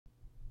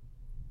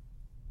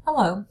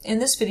Hello, in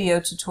this video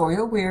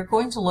tutorial we are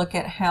going to look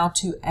at how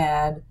to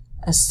add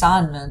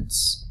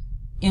assignments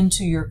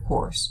into your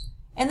course.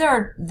 And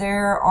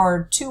there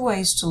are two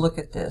ways to look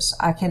at this.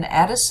 I can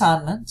add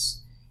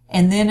assignments,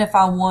 and then if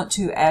I want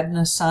to add an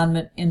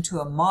assignment into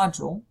a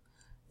module,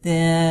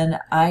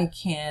 then I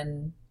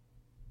can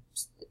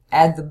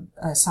add the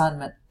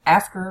assignment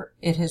after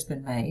it has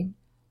been made,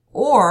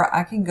 or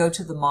I can go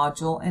to the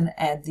module and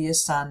add the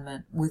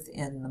assignment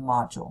within the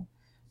module.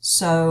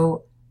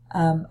 So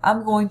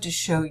I'm going to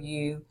show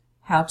you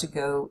how to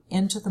go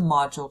into the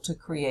module to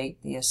create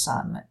the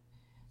assignment.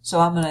 So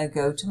I'm going to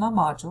go to my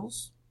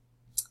modules,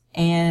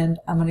 and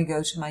I'm going to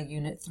go to my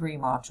Unit 3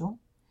 module.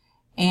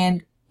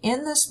 And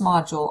in this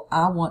module,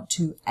 I want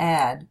to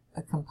add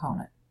a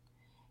component.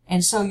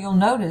 And so you'll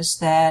notice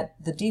that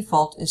the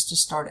default is to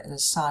start at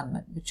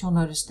assignment, but you'll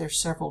notice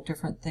there's several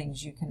different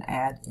things you can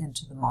add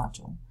into the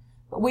module.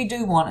 But we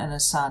do want an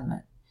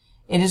assignment.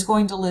 It is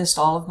going to list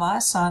all of my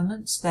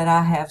assignments that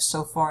I have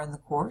so far in the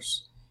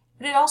course,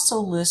 but it also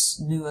lists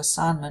new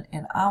assignment,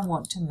 and I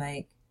want to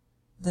make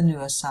the new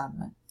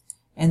assignment.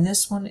 And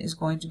this one is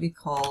going to be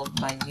called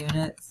my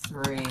Unit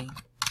 3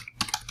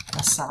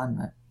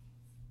 assignment.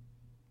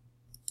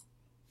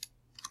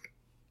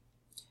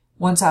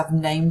 Once I've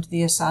named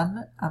the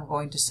assignment, I'm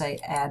going to say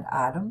Add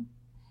Item,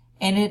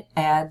 and it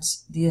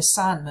adds the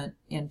assignment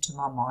into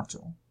my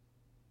module.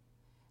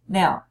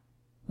 Now,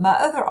 my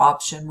other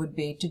option would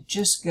be to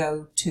just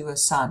go to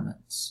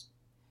Assignments.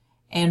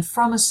 And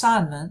from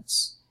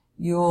Assignments,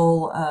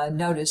 you'll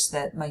notice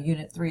that my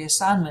Unit 3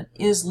 assignment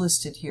is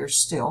listed here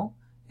still,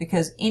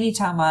 because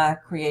anytime I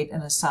create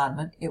an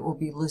assignment, it will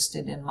be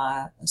listed in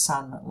my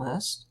assignment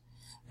list.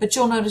 But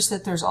you'll notice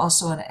that there's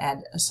also an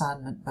Add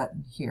Assignment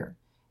button here.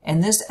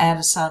 And this Add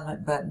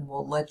Assignment button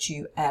will let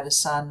you add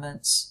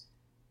assignments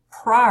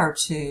prior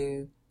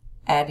to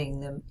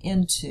adding them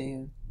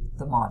into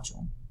the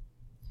module.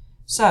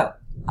 So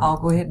I'll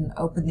go ahead and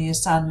open the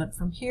assignment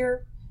from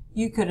here.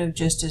 You could have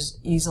just as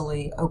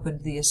easily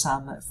opened the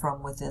assignment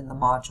from within the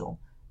module.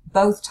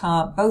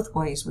 Both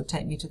ways would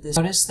take me to this.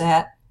 Notice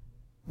that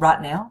right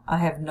now I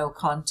have no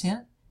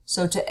content.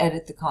 So to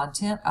edit the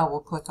content, I will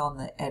click on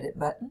the Edit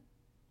button.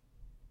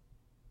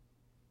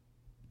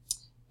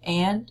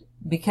 And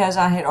because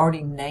I had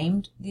already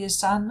named the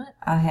assignment,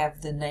 I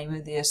have the name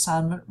of the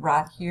assignment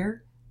right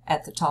here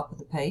at the top of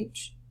the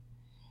page.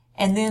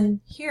 And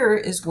then here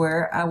is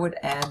where I would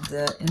add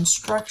the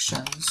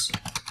instructions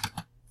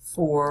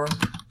for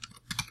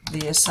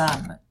the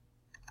assignment.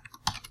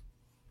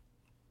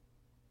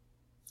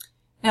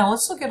 Now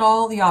let's look at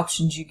all the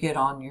options you get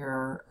on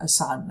your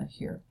assignment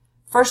here.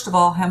 First of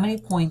all, how many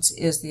points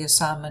is the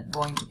assignment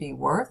going to be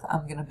worth?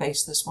 I'm going to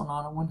base this one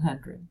on a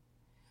 100.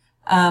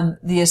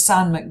 The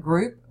assignment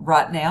group,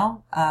 right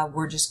now,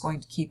 we're just going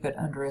to keep it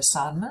under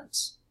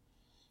assignments.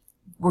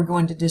 We're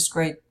going to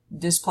display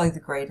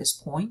the grade as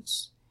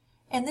points.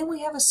 And then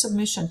we have a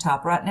submission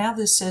type. Right now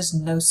this says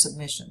no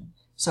submission.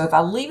 So if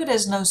I leave it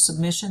as no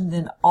submission,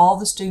 then all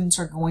the students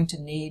are going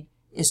to need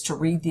is to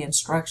read the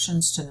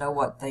instructions to know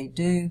what they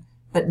do,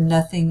 but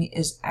nothing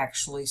is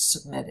actually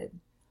submitted.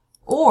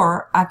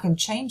 Or I can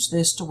change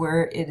this to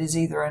where it is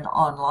either an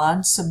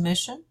online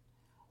submission,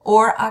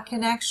 or I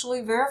can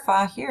actually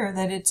verify here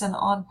that it's an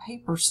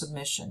on-paper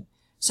submission.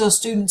 So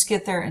students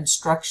get their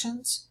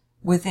instructions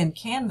within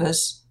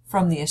Canvas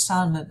from the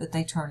assignment, but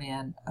they turn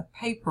in a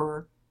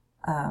paper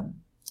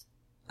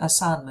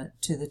assignment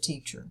to the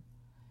teacher.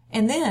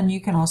 And then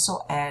you can also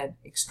add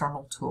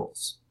external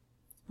tools.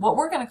 What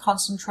we're going to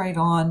concentrate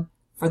on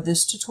for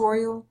this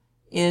tutorial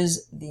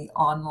is the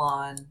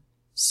online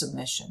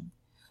submission.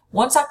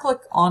 Once I click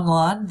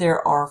online,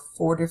 there are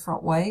 4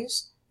 different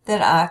ways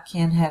that I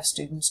can have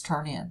students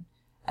turn in.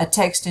 A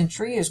text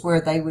entry is where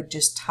they would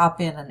just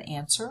type in an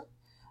answer.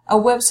 A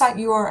website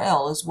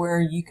URL is where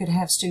you could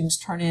have students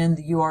turn in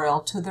the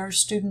URL to their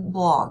student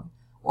blog,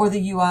 or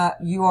the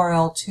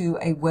URL to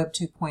a Web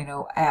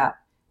 2.0 app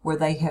where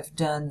they have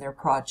done their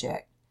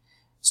project.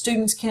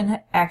 Students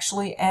can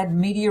actually add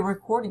media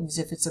recordings.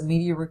 If it's a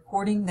media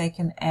recording, they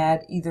can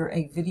add either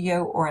a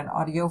video or an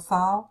audio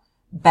file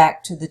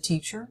back to the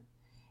teacher.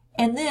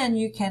 And then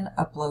you can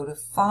upload a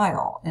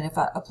file. And if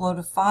I upload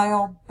a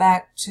file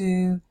back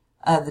to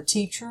the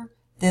teacher,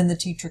 then the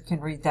teacher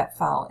can read that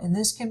file. And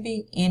this can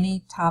be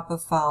any type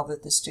of file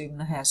that the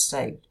student has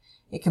saved.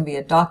 It can be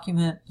a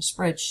document, a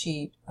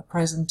spreadsheet, a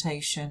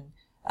presentation.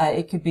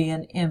 It could be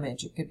an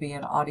image. It could be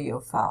an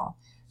audio file.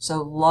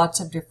 So lots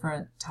of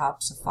different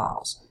types of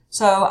files.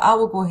 So I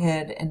will go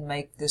ahead and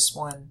make this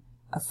one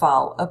a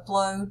file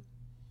upload.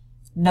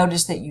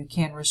 Notice that you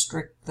can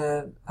restrict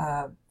the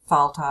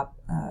file type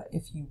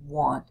if you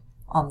want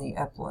on the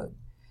upload.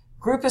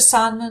 Group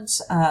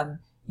assignments,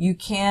 you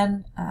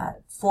can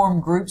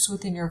form groups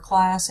within your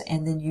class,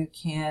 and then you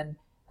can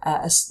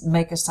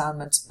make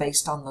assignments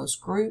based on those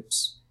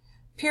groups.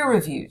 Peer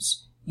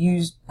reviews.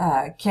 You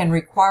can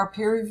require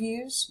peer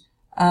reviews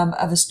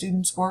of a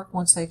student's work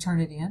once they turn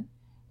it in.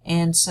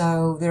 And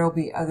so there will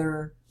be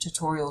other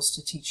tutorials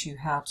to teach you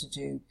how to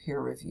do peer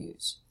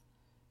reviews.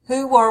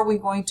 Who are we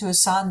going to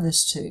assign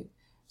this to?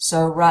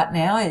 So right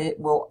now it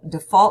will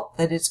default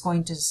that it's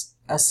going to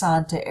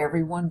assign to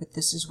everyone, but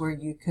this is where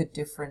you could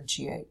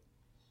differentiate.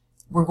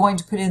 We're going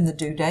to put in the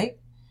due date.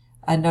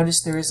 Notice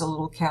there is a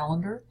little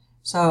calendar.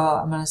 So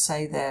I'm going to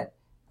say that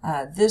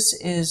this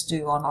is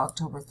due on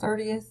October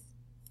 30th.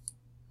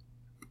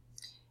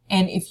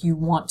 And if you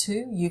want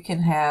to, you can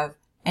have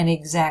an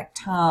exact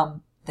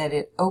time that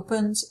it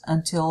opens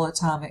until the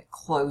time it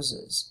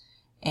closes.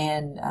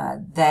 And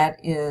that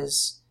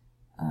is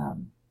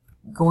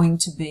going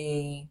to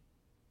be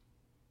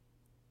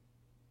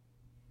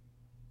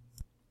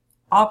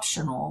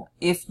optional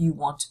if you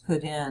want to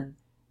put in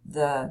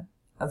the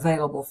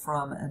available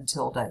from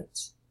until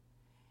dates.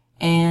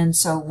 And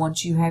so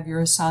once you have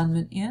your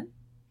assignment in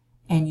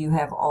and you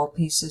have all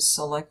pieces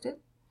selected,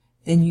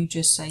 then you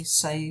just say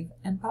save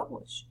and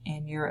publish,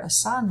 and your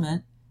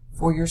assignment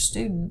for your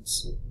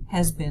students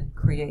has been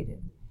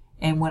created.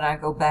 And when I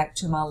go back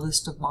to my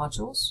list of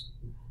modules,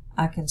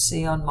 I can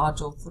see on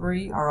module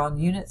 3 or on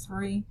unit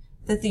 3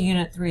 that the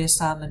unit 3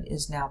 assignment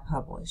is now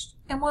published.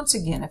 And once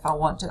again, if I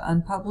want to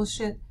unpublish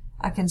it,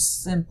 I can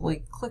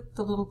simply click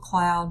the little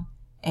cloud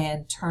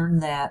and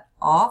turn that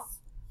off,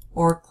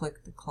 or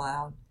click the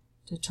cloud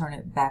to turn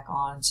it back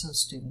on so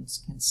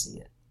students can see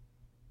it.